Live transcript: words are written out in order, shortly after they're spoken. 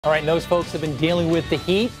All right, and those folks have been dealing with the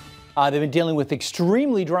heat. They've been dealing with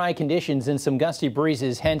extremely dry conditions and some gusty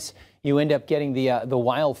breezes. Hence, you end up getting the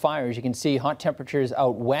wildfires. You can see hot temperatures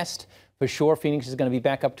out west for sure. Phoenix is going to be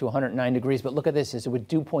back up to 109 degrees. But look at this, is with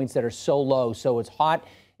dew points that are so low. So it's hot,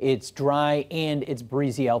 it's dry, and it's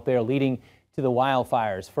breezy out there, leading to the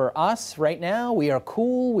wildfires. For us right now, we are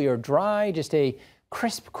cool, we are dry, just a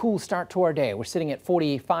crisp, cool start to our day. We're sitting at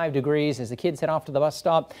 45 degrees as the kids head off to the bus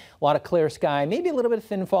stop. A lot of clear sky, maybe a little bit of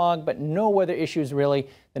thin fog, but no weather issues really.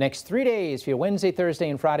 The next 3 days, for your Wednesday, Thursday,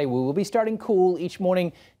 and Friday, we will be starting cool each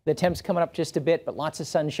morning. The temps coming up just a bit, but lots of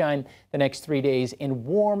sunshine the next 3 days and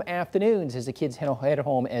warm afternoons as the kids head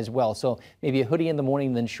home as well. So maybe a hoodie in the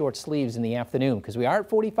morning, then short sleeves in the afternoon, because we are at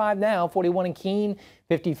 45 now, 41 in Keene,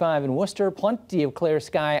 55 in Worcester, plenty of clear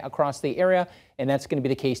sky across the area, and that's going to be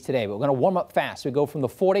the case today. But we're going to warm up fast. We go from the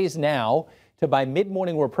 40s now to by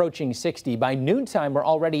mid-morning we're approaching 60. By noontime we're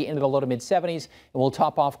already into the low to mid-70s, and we'll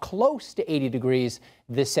top off close to 80 degrees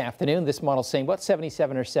this afternoon. This model's saying about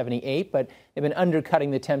 77 or 78, but they've been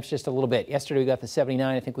undercutting the temps just a little bit. Yesterday we got the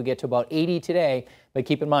 79. I think we get to about 80 today, but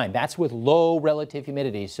keep in mind that's with low relative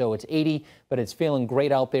humidity. So it's 80, but it's feeling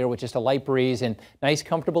great out there with just a light breeze and nice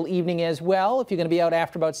comfortable evening as well. If you're going to be out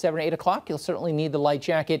after about 7 or 8 o'clock, you'll certainly need the light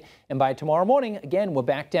jacket. And by tomorrow morning, again, we're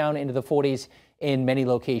back down into the 40s in many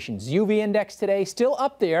locations. UV index today still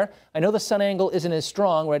up there. I know the sun angle isn't as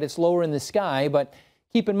strong, right? It's lower in the sky, but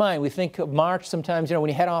keep in mind, we think of March sometimes, when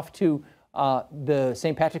you head off to the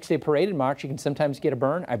St. Patrick's Day parade in March, you can sometimes get a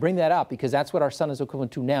burn. I bring that up because that's what our sun is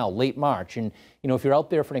equivalent to now, late March. And, if you're out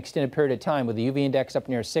there for an extended period of time with the UV index up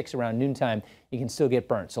near 6 around noontime, you can still get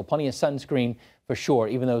burnt. So plenty of sunscreen for sure,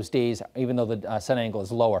 even those days, even though the sun angle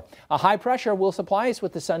is lower. A high pressure will supply us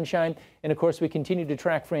with the sunshine. And of course, we continue to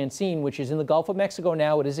track Francine, which is in the Gulf of Mexico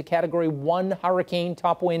now. It is a Category 1 hurricane,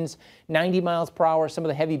 top winds 90 miles per hour. Some of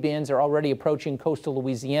the heavy bands are already approaching coastal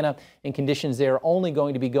Louisiana, and conditions there are only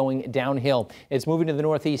going to be going downhill. It's moving to the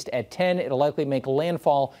northeast at 10. It'll likely make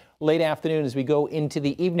landfall late afternoon as we go into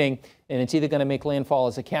the evening, and it's either going to make landfall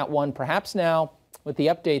as a Cat 1, perhaps now with the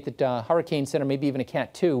update that Hurricane Center, maybe even a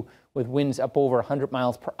Cat 2, with winds up over 100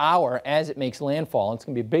 miles per hour as it makes landfall. It's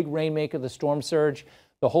going to be a big rainmaker, the storm surge,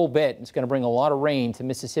 the whole bit. It's going to bring a lot of rain to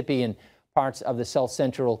Mississippi and parts of the south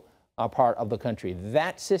central part of the country.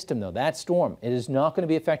 That system, though, that storm, it is not going to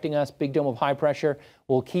be affecting us. Big dome of high pressure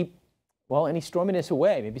will keep, any storminess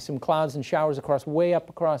away. Maybe some clouds and showers way up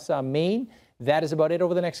across Maine. That is about it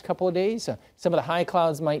over the next couple of days. Some of the high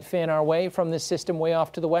clouds might fan our way from this system way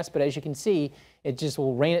off to the west, but as you can see, it just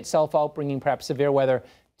will rain itself out, bringing perhaps severe weather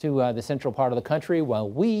to the central part of the country while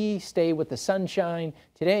we stay with the sunshine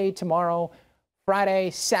today, tomorrow,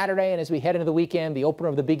 Friday, Saturday, and as we head into the weekend, the opener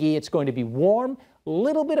of the Big E, it's going to be warm, a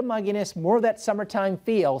little bit of mugginess, more of that summertime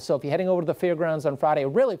feel. So if you're heading over to the fairgrounds on Friday, or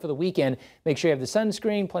really for the weekend, make sure you have the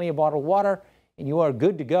sunscreen, plenty of bottled water, and you are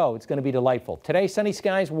good to go. It's going to be delightful. Today, sunny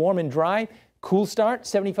skies, warm and dry. Cool start,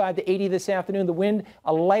 75 to 80 this afternoon. The wind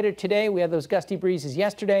a lighter today. We had those gusty breezes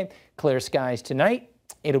yesterday. Clear skies tonight.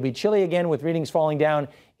 It'll be chilly again with readings falling down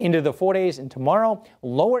into the 40s. And tomorrow,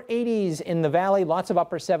 lower 80s in the valley. Lots of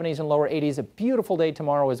upper 70s and lower 80s. A beautiful day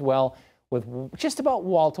tomorrow as well with just about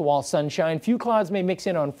wall-to-wall sunshine. Few clouds may mix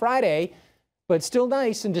in on Friday, but still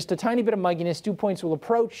nice and just a tiny bit of mugginess. Dew points will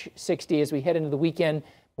approach 60 as we head into the weekend.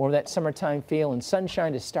 More of that summertime feel and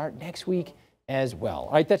sunshine to start next week as well.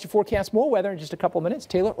 All right, that's your forecast. More weather in just a couple of minutes.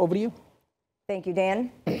 Taylor, over to you. Thank you, Dan.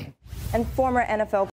 And former NFL